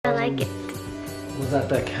like it. Was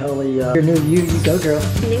that Kelly? Your new you go girl.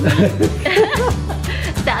 New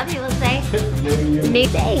Some people say. New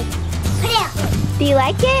day. Put it on. Do you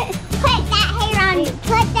like it? Put that hair on you.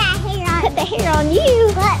 Put that hair on. Put the hair on you.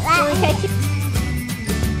 Put that hair.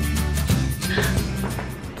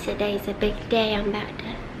 Today's a big day. I'm about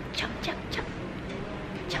to chop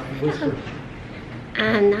it up.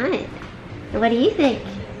 I'm not. What do you think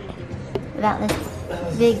about this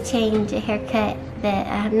big change of haircut that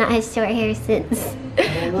I've not had short hair since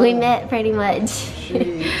we met pretty much?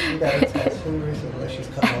 She got a tattoo recently. She's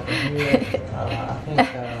cut off her hair. I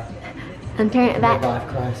think I'm turning back. life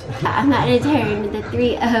crisis. I'm about to turn the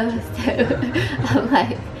 3-0, so I'm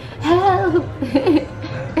like, help!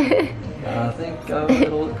 I think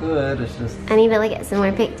it'll look good. It's just. I need to look at some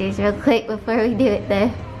more pictures real quick before we do it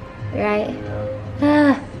though, right?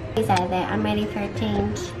 Yeah. He's out of there. I'm ready for a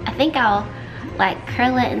change. I think I'll like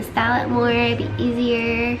curl it and style it more, be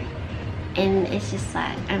easier. And it's just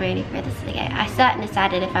like, I'm ready for this to go. I still haven't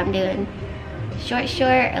decided if I'm doing short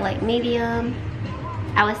or like medium.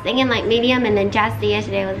 I was thinking like medium, and then Jasty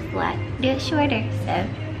yesterday was like, do it shorter. So,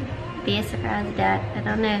 be a surprise at that. I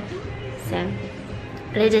don't know. So,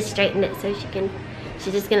 but I just straightened it so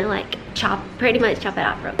she's just gonna like pretty much chop it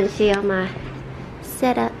off real quick. See all my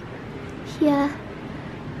setup here.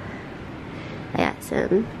 I got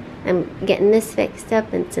some, I'm getting this fixed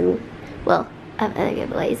up and some, well, I have other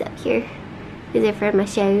giveaways up here. These are for my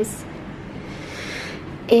shows.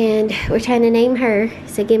 And we're trying to name her,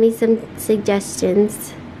 so give me some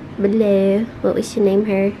suggestions below what we should name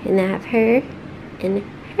her. And I have her and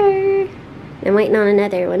her. I'm waiting on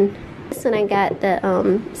another one. This one I got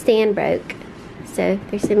the stand broke, so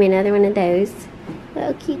there's gonna be another one of those. Look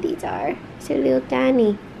how cute these are, so little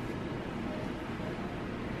tiny.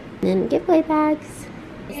 And then giveaway bags.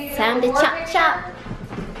 It's time to chop.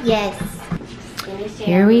 Yes.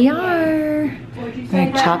 Here we are. We're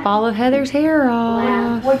gonna chop all of Heather's hair off.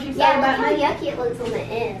 Wow. What'd you say about how yucky it looks on the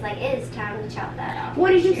ends. Like, it's time to chop that off.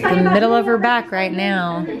 What did you say about The middle of her back right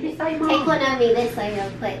now. Take one of me this way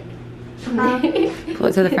real quick. Pull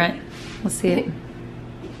it to the front. Let's see it.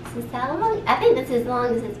 Is this how long? I think this is as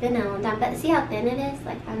long as it's been in a long time. But see how thin it is?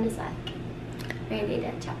 Like, I'm just like ready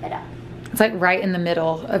to chop it up. It's like right in the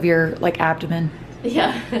middle of your like abdomen.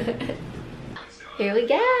 Yeah. Here we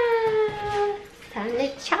go. Time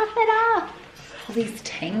to chop it off. All these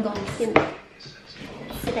tangles. Sit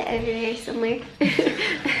it over there somewhere.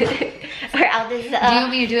 Or I'll just Do you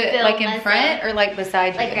want me to do it like in front or like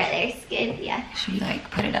beside you? Like right there. It's good, yeah. Should we like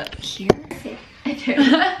put it up here?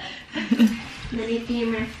 The new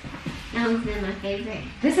camera. That one's been my favorite.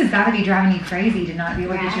 This has got to be driving you crazy to not be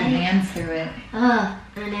able to get your Right? hands through it. Oh,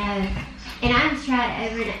 I know. And I've tried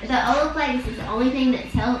over and over. The old place is the only thing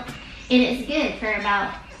that's helped. And it's good for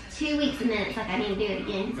about 2 weeks, and then it's like I need to do it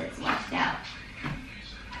again because it's washed out.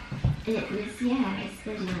 And it was, yeah, it's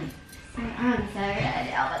been like, so, I'm so ready.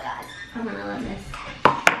 Oh my gosh. I'm gonna love this.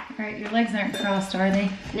 Alright, your legs aren't crossed, are they?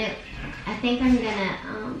 No, I think I'm gonna,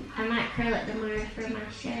 I might curl it tomorrow for my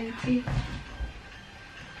show too.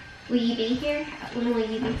 Will you be here? When will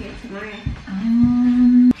you be here tomorrow?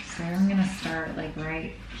 So I'm gonna start like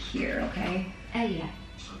right here, okay? Oh yeah.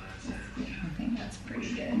 I think that's pretty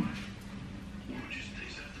good. Yeah.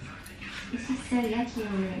 It's just so yucky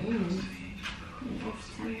on the end.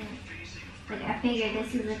 Like I figured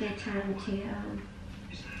this is a good time to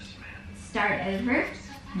start over.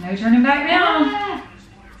 No turning back now.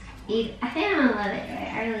 I think I'm gonna love it.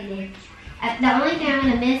 I really do. The only thing I'm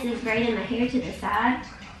gonna miss is braiding my hair to the side,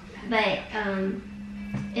 but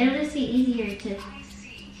it'll just be easier to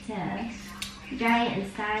dry it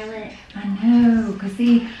and style it. I know, cause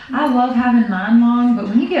see, I love having mine long, but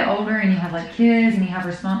when you get older and you have like kids and you have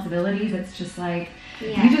responsibilities, it's just like,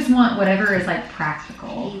 Yeah. you just want whatever is like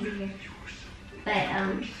practical. Easier. But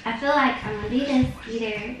I feel like I'm gonna do this.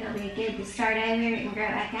 Either it'll be good to start over and grow it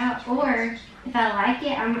back out, or if I like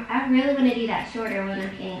it, I really want to do that shorter one. I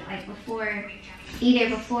think like either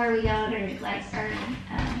before we go on our like our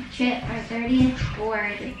trip, our 30th,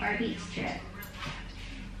 or our beach trip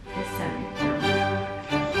this summer.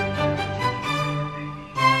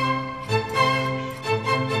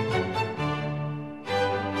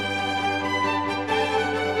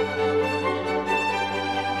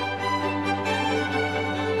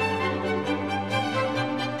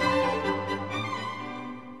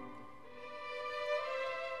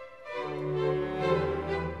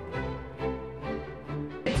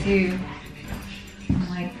 Too. I'm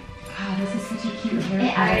like, wow, this is such a cute haircut.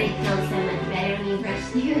 It already feels so much better when you brush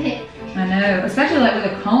through it. I know, especially like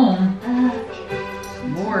with a comb.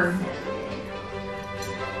 Lord.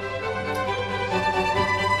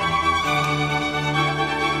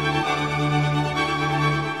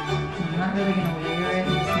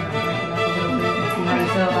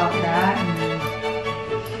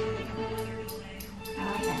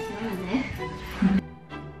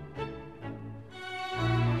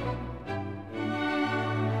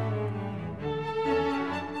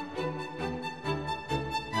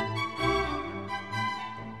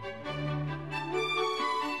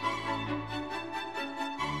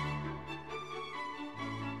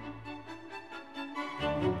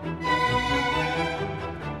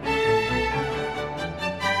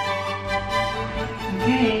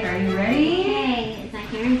 Okay, are you ready? Okay, is my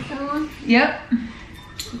hair still on? Yep.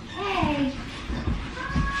 Okay.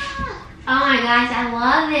 Oh my gosh, I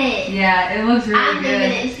love it. Yeah, it looks really I'm good.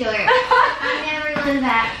 leaving it short. I'm never going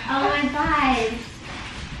back. Oh my gosh.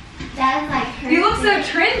 That is like perfect. You look so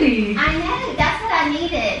trendy. I know, that's what I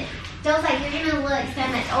needed. Joel's like, you're gonna look so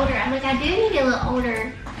much older. I'm like, I do need to look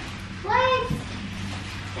older. What?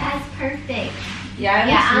 That's perfect. Yeah, it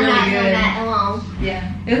Yeah, looks I'm really not good. doing that alone.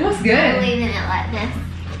 Yeah, it looks I'm good. leaving it like this.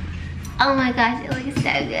 Oh my gosh, it looks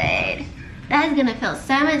so good. That is gonna feel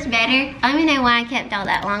so much better. Let me know why I kept all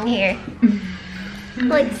that long hair. It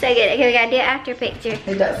looks so good. Okay, we gotta do it after picture.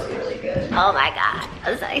 It does look really good. Oh my god,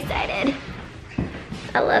 I'm so excited.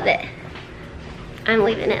 I love it. I'm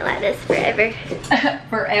leaving it like this forever.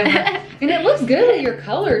 Forever. And it looks good with your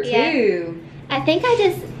color too. I think I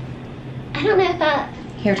don't know if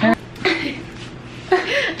Here, turn.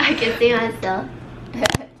 I can see myself.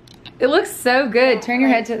 It looks so good. Turn your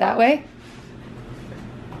head to that way.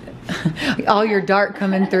 All your dark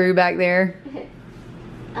coming through back there.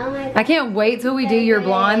 Oh my god. I can't wait till we do your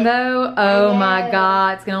blonde though. Oh my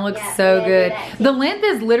god, it's gonna look so good. The length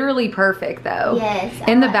is literally perfect though. Yes.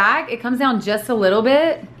 In the back, it comes down just a little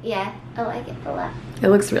bit. Yeah, I like it a lot. It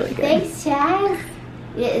looks really good. Thanks, Chaz.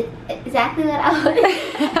 Yeah, it's exactly what I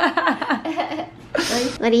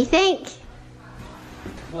wanted. What do you think?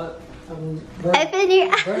 What? Open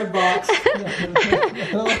your eyes. Bird box. Look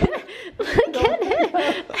at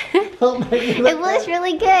it. Don't make me look It looks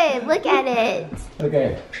really good. Look at it.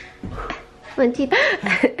 Okay. 1, 2, 3.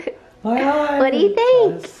 Alright. What do you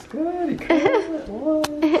think? That's good. Cool.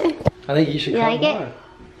 I think you should You cut like it? more.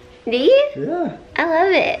 Do you? Yeah. I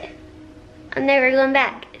love it. I'm never going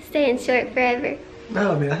back. It's staying short forever.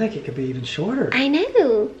 No, I mean, I think it could be even shorter. I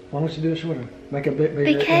know. Why don't you do it shorter? Make a bit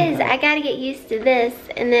bigger. Because I impact. gotta get used to this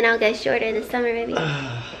and then I'll go shorter this summer maybe.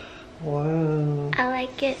 Wow. I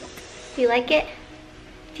like it. Do you like it?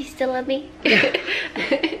 Do you still love me?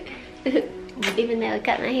 Even though I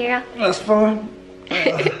cut my hair off. That's fine.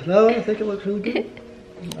 No, I think it looks really good.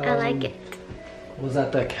 I like it. Was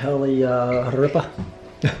that the Kelly Ripa?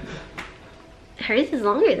 Hers is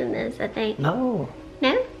longer than this, I think. No.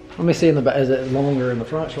 No? Let me see in the back. Is it longer in the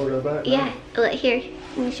front, shorter in the back? Yeah. Look here.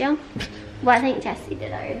 Can you show 'em? Well, I think Jessie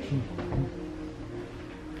did already.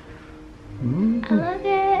 I love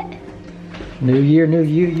it. New year, new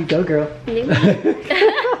you. You go, girl. New me. Is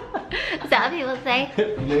that what people say?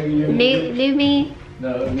 New year, New me.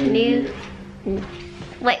 No, New.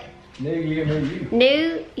 Wait. New year, new you.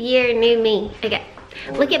 New year, new me. Okay.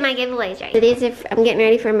 Look at my giveaways right. So these are, I'm getting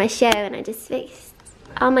ready for my show and I just fixed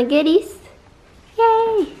all my goodies.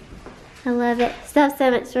 Yay. I love it. Still have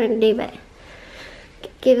so much more to do, but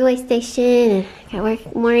giveaway station and gotta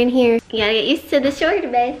work more in here. You gotta get used to the shorter,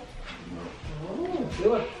 babe.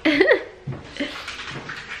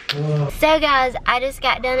 So guys, I just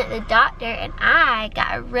got done at the doctor and I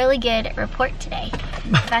got a really good report today.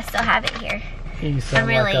 If I still have it here. I'm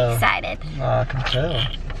really excited. I can tell.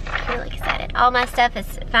 Really excited. All my stuff is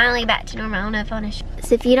finally back to normal. I don't know if I want to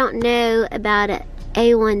So if you don't know about it,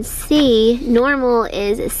 A1C, normal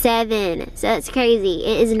is 7. So that's crazy.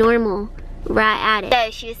 It is normal right at it.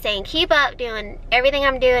 So she was saying, keep up doing everything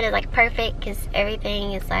I'm doing is like perfect because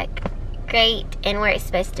everything is like great and where it's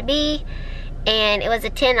supposed to be. And it was a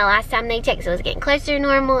 10 the last time they checked, so it was getting closer to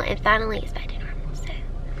normal and finally it's back to normal. So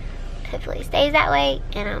hopefully it stays that way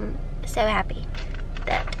and I'm so happy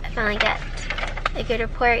that I finally got a good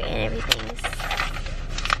report and everything's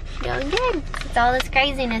going good. It's all this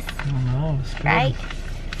craziness, right?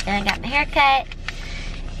 And I got my hair cut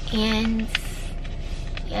and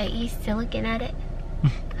yeah, you still looking at it?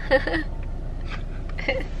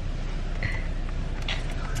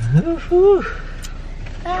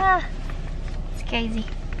 Ah, it's crazy.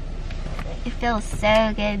 It feels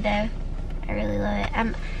so good though. I really love it.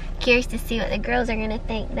 I'm curious to see what the girls are gonna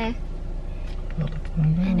think though.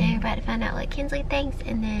 I know, we're about to find out what Kinsley thinks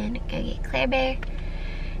and then go get Claire Bear.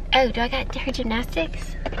 Oh, do I got her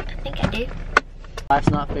gymnastics? I think I do. Life's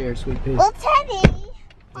not fair, sweet pea. Well, Teddy.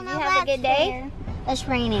 Did you have a good day? It's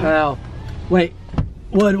raining. Well, wait.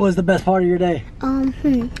 What was the best part of your day? I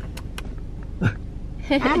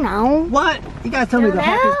don't know. What? You gotta tell me the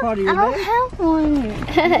happiest part of I your don't day. have one.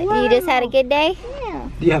 You just had a good day? Yeah.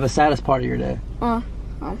 Do you have a saddest part of your day? No.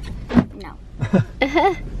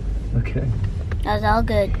 Okay. That was all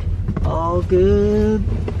good. All good.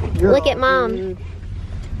 You're Look at all Mom. good.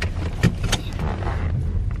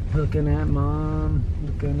 Looking at Mom.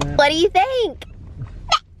 Looking at. What do you think?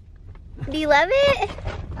 Do you love it?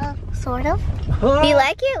 Sort of. Do you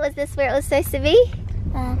like it? Was this where it was supposed to be?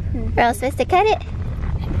 Or I was supposed to cut it?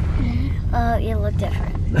 It looked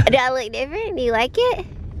different. Do I look different? Do you like it?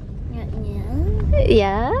 Yeah.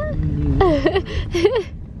 Yeah?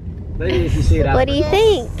 Maybe if you see it out What do you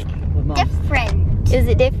think? with Mom. Different. Is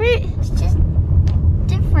it different? It's just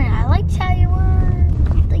different. I liked how you were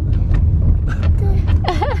like.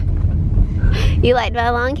 You liked my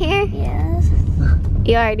long hair? Yes.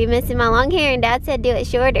 You already missing my long hair and Dad said do it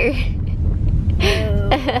shorter.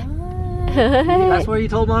 That's where you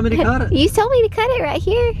told Mommy to cut it. You told me to cut it right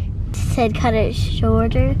here. Said cut it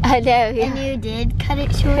shorter. I know. And Yeah. you did cut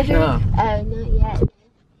it shorter. No. Oh, not yet.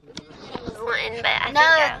 One, but I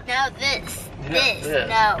No, this. This.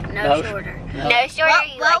 Yeah. No, shorter. think no shorter.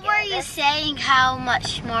 What were you saying? How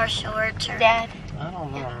much more shorter? Dad? I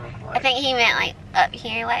don't know. I think he meant like up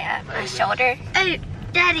here, like up my shoulder. Oh,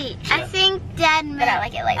 Daddy, I think Dad meant But I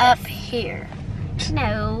like it like up this. here.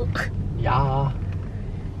 No. Yeah.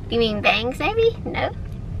 You mean bangs, maybe? No.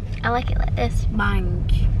 I like it like this. Mine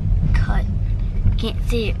cut. Can't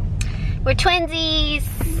see it. We're twinsies.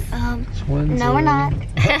 Twinsies. No, we're not.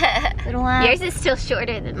 Little Yours is still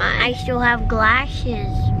shorter than mine. I still have glasses,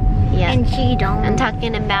 Yeah. and she don't. I'm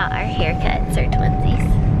talking about our haircuts or twinsies.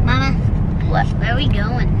 Mama, What? where are we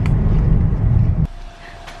going?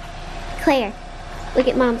 Claire, look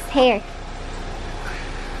at Mom's hair.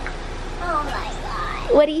 Oh my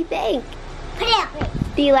God! What do you think? Put it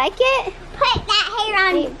up. Do you like it? Put that hair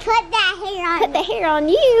on. Put that hair on. Put the hair on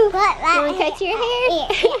you. Put that You want to cut your hair?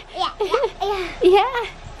 Yeah. Yeah.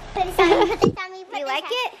 Put this on me. Put this on me. Put You this like on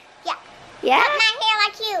me. it? Yeah. Yeah? Cut my hair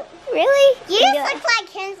like you. Really? You do just look like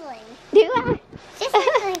Kinsley. Do I? Just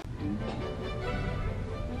look like.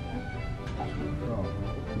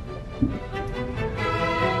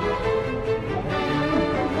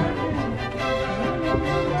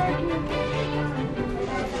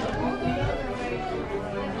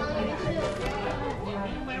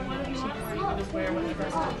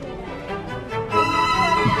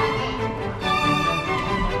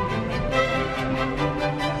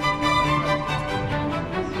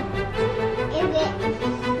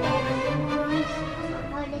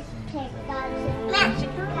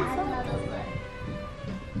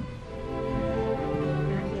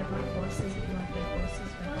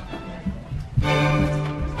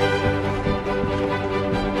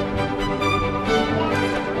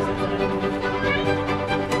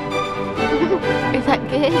 Is that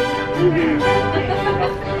good?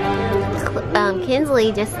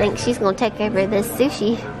 Kinsley just thinks she's gonna take over this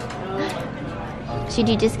sushi. Should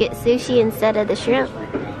you just get sushi instead of the shrimp?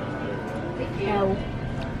 No.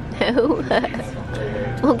 No.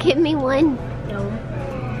 Well, give me one, No.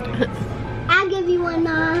 I'll give you one,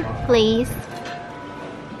 Ma. please.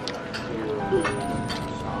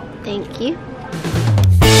 Thank you.